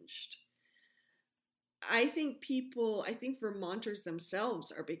changed. I think Vermonters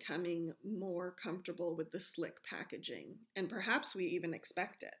themselves are becoming more comfortable with the slick packaging, and perhaps we even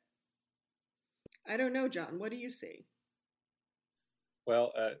expect it. I don't know, John, what do you see?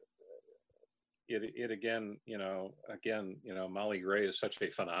 Well, Molly Gray is such a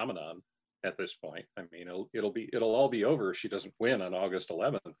phenomenon at this point. I mean, it'll all be over if she doesn't win on August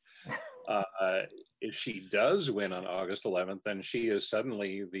 11th. If she does win on August 11th, then she is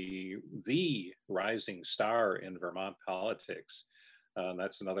suddenly the rising star in Vermont politics.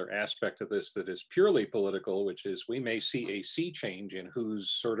 That's another aspect of this that is purely political, which is we may see a sea change in who's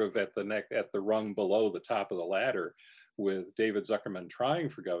sort of at the rung below the top of the ladder, with David Zuckerman trying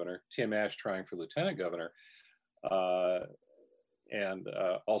for governor, Tim Ashe trying for lieutenant governor, and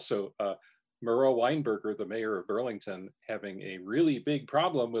also Murrow Weinberger, the mayor of Burlington, having a really big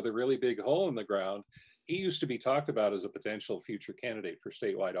problem with a really big hole in the ground. He used to be talked about as a potential future candidate for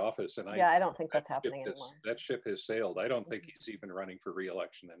statewide office. And I don't think that's happening anymore. That ship has sailed. I don't think he's even running for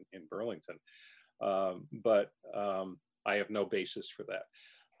re-election in Burlington. But I have no basis for that.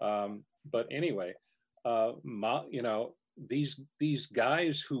 But anyway, these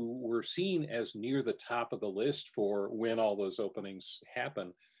guys who were seen as near the top of the list for when all those openings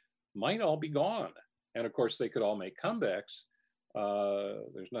happen might all be gone. And of course, they could all make comebacks.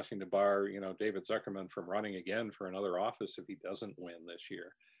 There's nothing to bar, David Zuckerman from running again for another office if he doesn't win this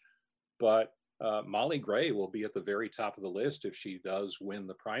year. But Molly Gray will be at the very top of the list if she does win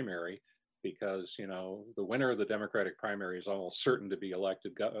the primary, because, the winner of the Democratic primary is almost certain to be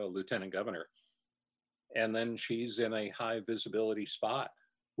elected lieutenant governor. And then she's in a high visibility spot.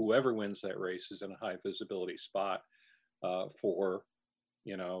 Whoever wins that race is in a high visibility spot for,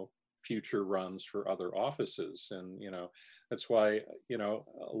 future runs for other offices. And, that's why, a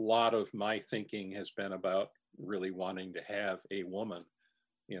lot of my thinking has been about really wanting to have a woman,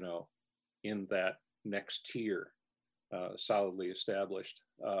 in that next tier, solidly established.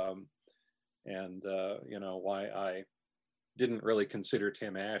 Why I didn't really consider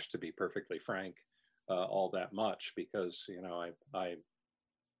Tim Ashe, to be perfectly frank, all that much, because,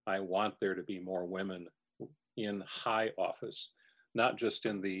 I want there to be more women in high office, not just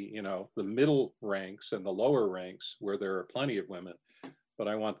in the, the middle ranks and the lower ranks where there are plenty of women, but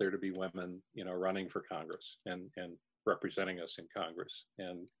I want there to be women, running for Congress and representing us in Congress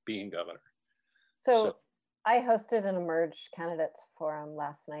and being governor. So I hosted an Emerge candidates forum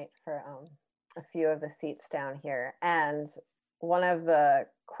last night for a few of the seats down here. And one of the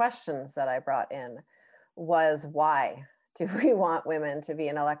questions that I brought in was, why do we want women to be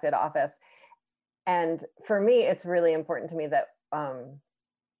in elected office? And for me, it's really important to me that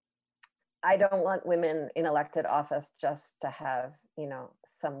I don't want women in elected office just to have,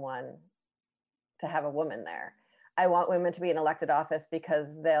 someone, to have a woman there. I want women to be in elected office because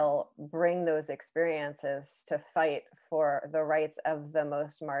they'll bring those experiences to fight for the rights of the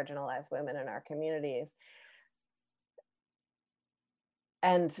most marginalized women in our communities.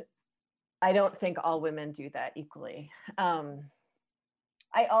 And I don't think all women do that equally.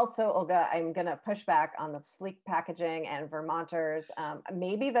 I also, Olga, I'm going to push back on the sleek packaging and Vermonters.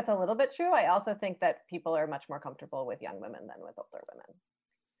 Maybe that's a little bit true. I also think that people are much more comfortable with young women than with older women.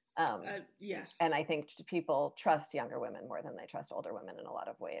 Yes. And I think people trust younger women more than they trust older women in a lot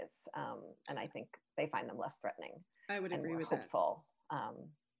of ways. And I think they find them less threatening. I would agree with hopeful. That.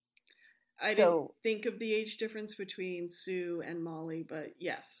 I didn't think of the age difference between Sue and Molly, but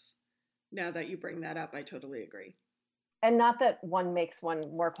yes, now that you bring that up, I totally agree. And not that one makes one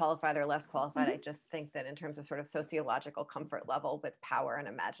more qualified or less qualified. Mm-hmm. I just think that in terms of sort of sociological comfort level with power and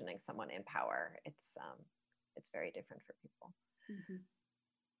imagining someone in power, it's very different for people. Mm-hmm.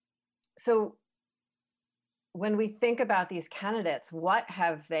 So when we think about these candidates, what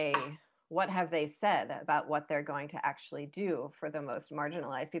have they said about what they're going to actually do for the most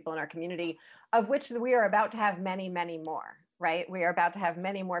marginalized people in our community, of which we are about to have many, many more, right? We are about to have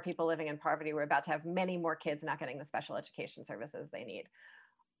many more people living in poverty. We're about to have many more kids not getting the special education services they need.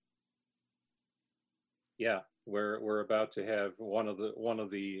 Yeah, we're about to have one of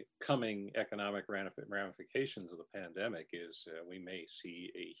the coming economic ramifications of the pandemic is we may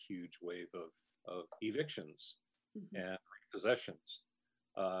see a huge wave of evictions mm-hmm. and repossessions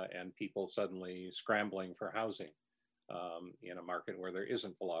and people suddenly scrambling for housing in a market where there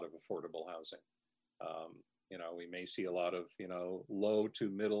isn't a lot of affordable housing. We may see a lot of low to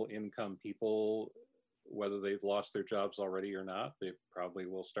middle income people, whether they've lost their jobs already or not. They probably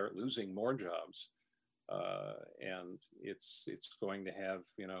will start losing more jobs. And it's going to have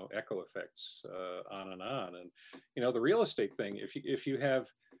echo effects on and on. And the real estate thing, if you have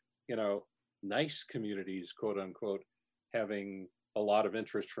nice communities, quote unquote, having a lot of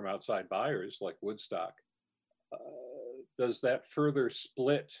interest from outside buyers like Woodstock, does that further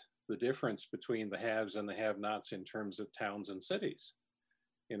split the difference between the haves and the have-nots in terms of towns and cities?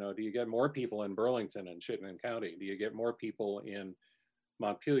 Do you get more people in Burlington and Chittenden County? Do you get more people in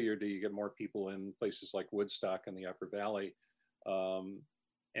Montpelier? Do you get more people in places like Woodstock and the Upper Valley,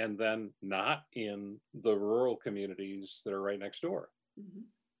 and then not in the rural communities that are right next door?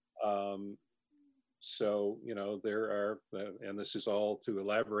 Mm-hmm. So, there are, and this is all to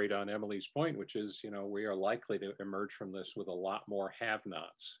elaborate on Emily's point, which is, we are likely to emerge from this with a lot more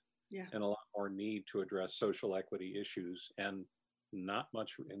have-nots, and a lot more need to address social equity issues, and not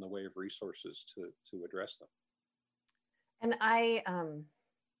much in the way of resources to address them. And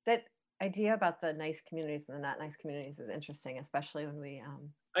that idea about the nice communities and the not nice communities is interesting, especially when we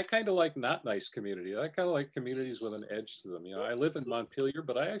I kind of like not nice community. I kind of like communities with an edge to them. I live in Montpelier,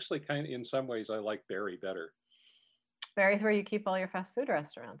 but I actually in some ways, I like Barrie better. Barrie's where you keep all your fast food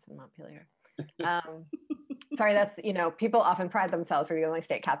restaurants in Montpelier. Sorry, that's, people often pride themselves for the only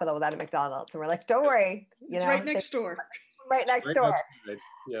state capital without a McDonald's. And we're like, don't worry. It's right next door. Right next door.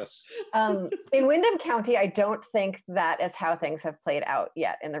 Yes. In Windham County, I don't think that is how things have played out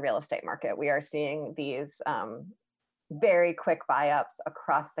yet in the real estate market. We are seeing these very quick buy-ups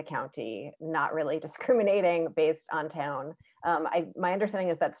across the county, not really discriminating based on town. My understanding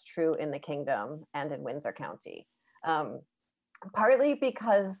is that's true in the Kingdom and in Windsor County, partly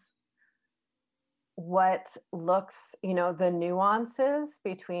because what looks, the nuances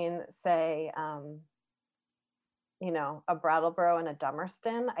between, say, a Brattleboro and a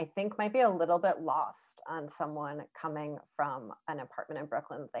Dummerston, I think might be a little bit lost on someone coming from an apartment in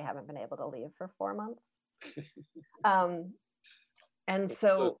Brooklyn that they haven't been able to leave for 4 months. And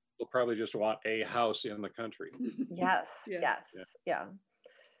so they'll probably just want a house in the country. Yes.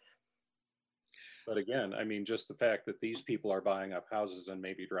 But again, I mean, just the fact that these people are buying up houses and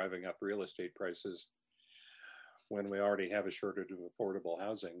maybe driving up real estate prices when we already have a shortage of affordable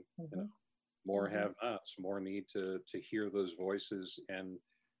housing, more have-nots, more need to hear those voices and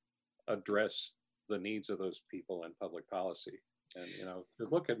address the needs of those people in public policy. And, to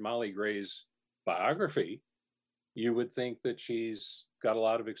look at Molly Gray's biography, you would think that she's got a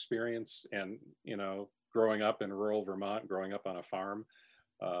lot of experience and, growing up in rural Vermont, growing up on a farm,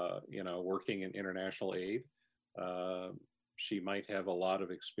 working in international aid. She might have a lot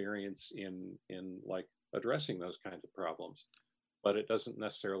of experience in like addressing those kinds of problems, but it doesn't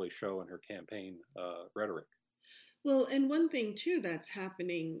necessarily show in her campaign rhetoric. Well, and one thing too that's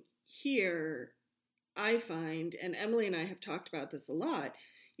happening here, I find, and Emily and I have talked about this a lot,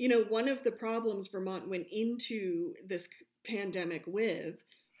 one of the problems Vermont went into this pandemic with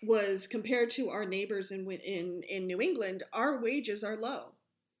was, compared to our neighbors in New England, our wages are low.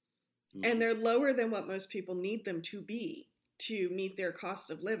 Mm-hmm. And they're lower than what most people need them to be to meet their cost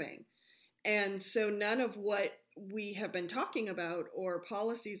of living. And so none of what we have been talking about or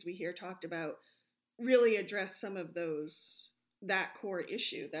policies we hear talked about really address some of that core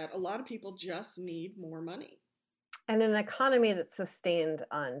issue, that a lot of people just need more money. And an economy that's sustained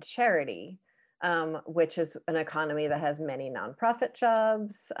on charity, which is an economy that has many nonprofit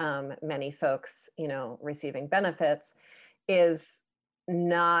jobs, many folks, receiving benefits, is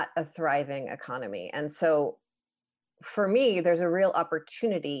not a thriving economy. And so for me, there's a real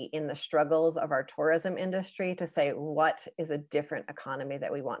opportunity in the struggles of our tourism industry to say, what is a different economy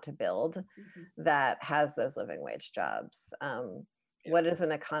that we want to build that has those living wage jobs? What is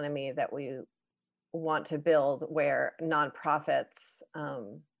an economy that we want to build where nonprofits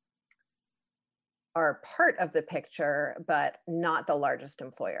are part of the picture, but not the largest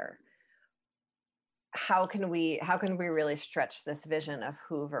employer? How can we really stretch this vision of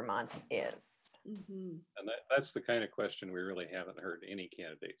who Vermont is? Mm-hmm. And that's the kind of question we really haven't heard any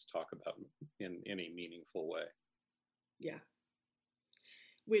candidates talk about in any meaningful way. Yeah.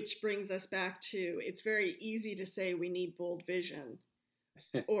 Which brings us back to, it's very easy to say we need bold vision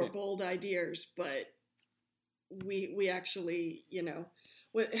or bold ideas, but we actually,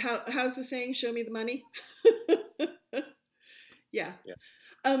 how's the saying? Show me the money. Yeah.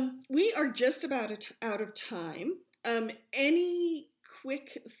 We are just about out of time. Any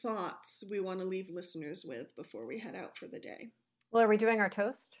quick thoughts we want to leave listeners with before we head out for the day? Well, are we doing our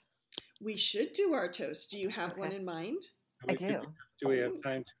toast? We should do our toast. Do you have one in mind? I do. Do we have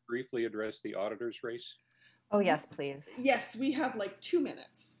time to briefly address the auditor's race? Oh, yes, please. Yes, we have like 2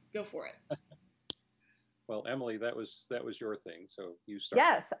 minutes. Go for it. Well, Emily, that was your thing, so you start.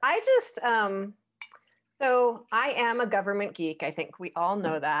 Yes, I just, so I am a government geek. I think we all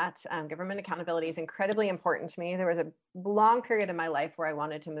know that. Government accountability is incredibly important to me. There was a long period in my life where I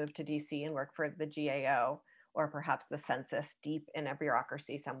wanted to move to DC and work for the GAO or perhaps the census deep in a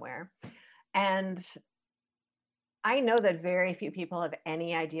bureaucracy somewhere. And I know that very few people have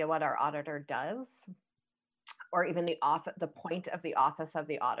any idea what our auditor does, or even the point of the office of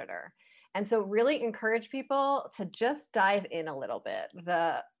the auditor. And so really encourage people to just dive in a little bit.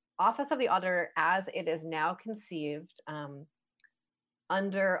 The Office of the Auditor, as it is now conceived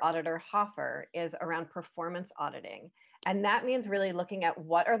under Auditor Hoffer, is around performance auditing. And that means really looking at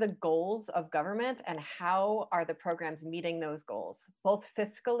what are the goals of government and how are the programs meeting those goals, both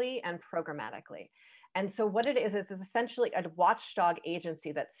fiscally and programmatically. And so what it is essentially a watchdog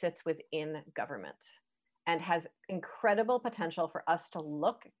agency that sits within government and has incredible potential for us to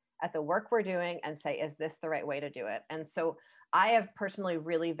look at the work we're doing and say, is this the right way to do it? And so I have personally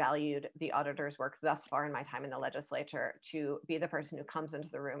really valued the auditor's work thus far in my time in the legislature to be the person who comes into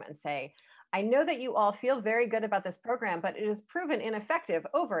the room and say, I know that you all feel very good about this program, but it is proven ineffective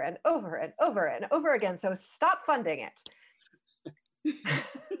over and over and over and over again. So stop funding it.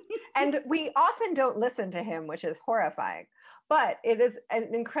 And we often don't listen to him, which is horrifying. But it is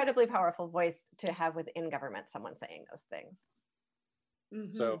an incredibly powerful voice to have within government, someone saying those things.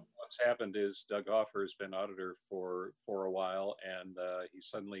 Mm-hmm. So what's happened is Doug Hoffer has been auditor for a while, and he's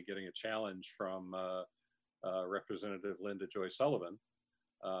suddenly getting a challenge from Representative Linda Joy Sullivan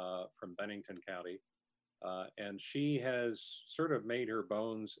from Bennington County. And she has sort of made her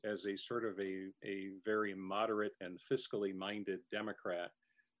bones as a sort of a very moderate and fiscally minded Democrat.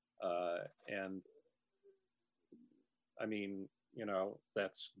 And I mean, you know,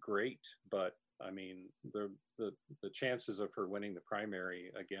 that's great, but I mean, the chances of her winning the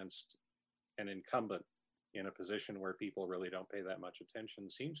primary against an incumbent in a position where people really don't pay that much attention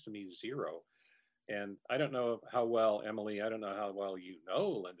seems to me zero. And I don't know how well, Emily, I don't know how well you know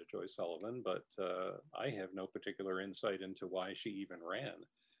Linda Joy Sullivan, but I have no particular insight into why she even ran.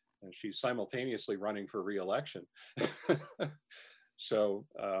 And she's simultaneously running for re-election. So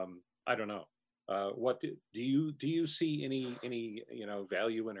I don't know. What do you see any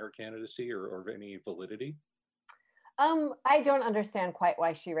value in her candidacy or any validity? I don't understand quite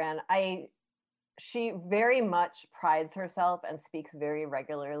why she ran. She very much prides herself and speaks very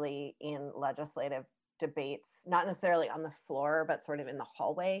regularly in legislative debates, not necessarily on the floor, but sort of in the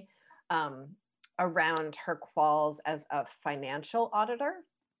hallway, around her quals as a financial auditor.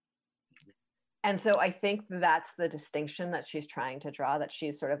 And so I think that's the distinction that she's trying to draw, that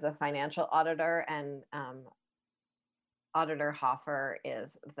she's sort of the financial auditor and Auditor Hoffer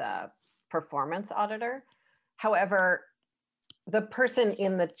is the performance auditor. However, the person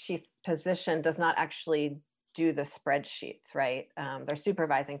in the chief position does not actually do the spreadsheets, right? They're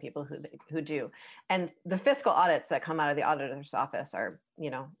supervising people who do. And the fiscal audits that come out of the auditor's office are,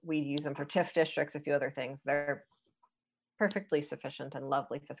 we use them for TIF districts, a few other things. They're perfectly sufficient and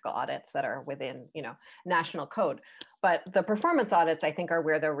lovely fiscal audits that are within, national code. But the performance audits, I think, are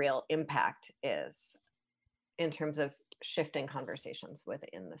where the real impact is in terms of shifting conversations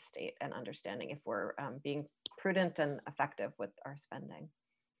within the state and understanding if we're being prudent and effective with our spending.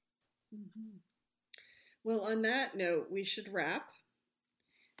 Mm-hmm. Well, on that note, we should wrap.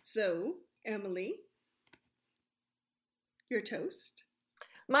 So, Emily, your toast?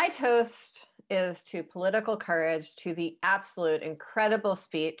 My toast is to political courage, to the absolute incredible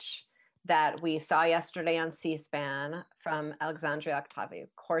speech that we saw yesterday on C-SPAN from Alexandria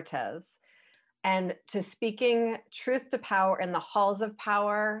Ocasio-Cortez, and to speaking truth to power in the halls of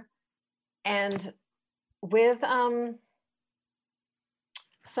power, and with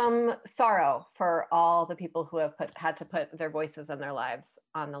some sorrow for all the people who have had to put their voices and their lives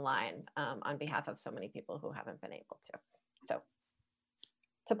on the line on behalf of so many people who haven't been able to. So,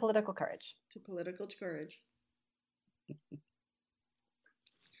 to political courage. To political courage.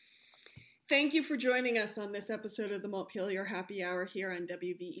 Thank you for joining us on this episode of the Montpelier Happy Hour here on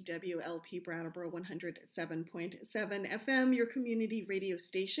WVEW LP Brattleboro 107.7 FM, your community radio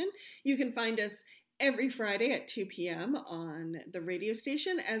station. You can find us every Friday at 2 p.m. on the radio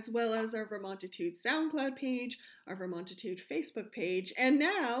station, as well as our Vermontitude SoundCloud page, our Vermontitude Facebook page, and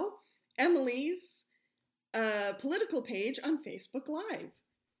now Emily's political page on Facebook Live.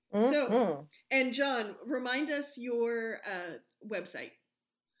 Mm-hmm. So, and John, remind us your website.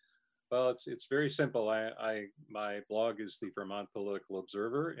 Well, it's very simple. My blog is the Vermont Political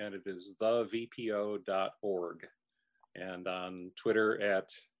Observer, and it is thevpo.org, and on Twitter at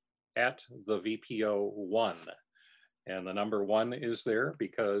the VPO1, and the number 1 is there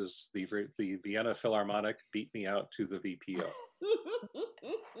because the Vienna Philharmonic beat me out to the VPO.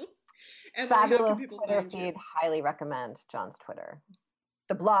 Fabulous Twitter feed. Highly recommend John's Twitter.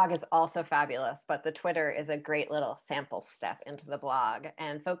 The blog is also fabulous, but the Twitter is a great little sample step into the blog.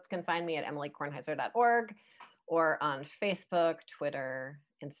 And folks can find me at emilykornheiser.org or on Facebook, Twitter,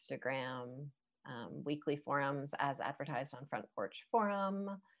 Instagram, weekly forums as advertised on Front Porch Forum.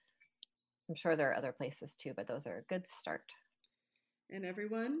 I'm sure there are other places too, but those are a good start. And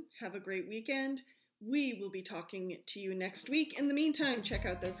everyone, have a great weekend. We will be talking to you next week. In the meantime, check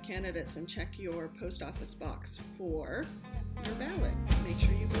out those candidates and check your post office box for your ballot. Make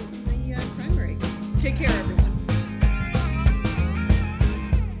sure you vote in the primary. Take care, everyone.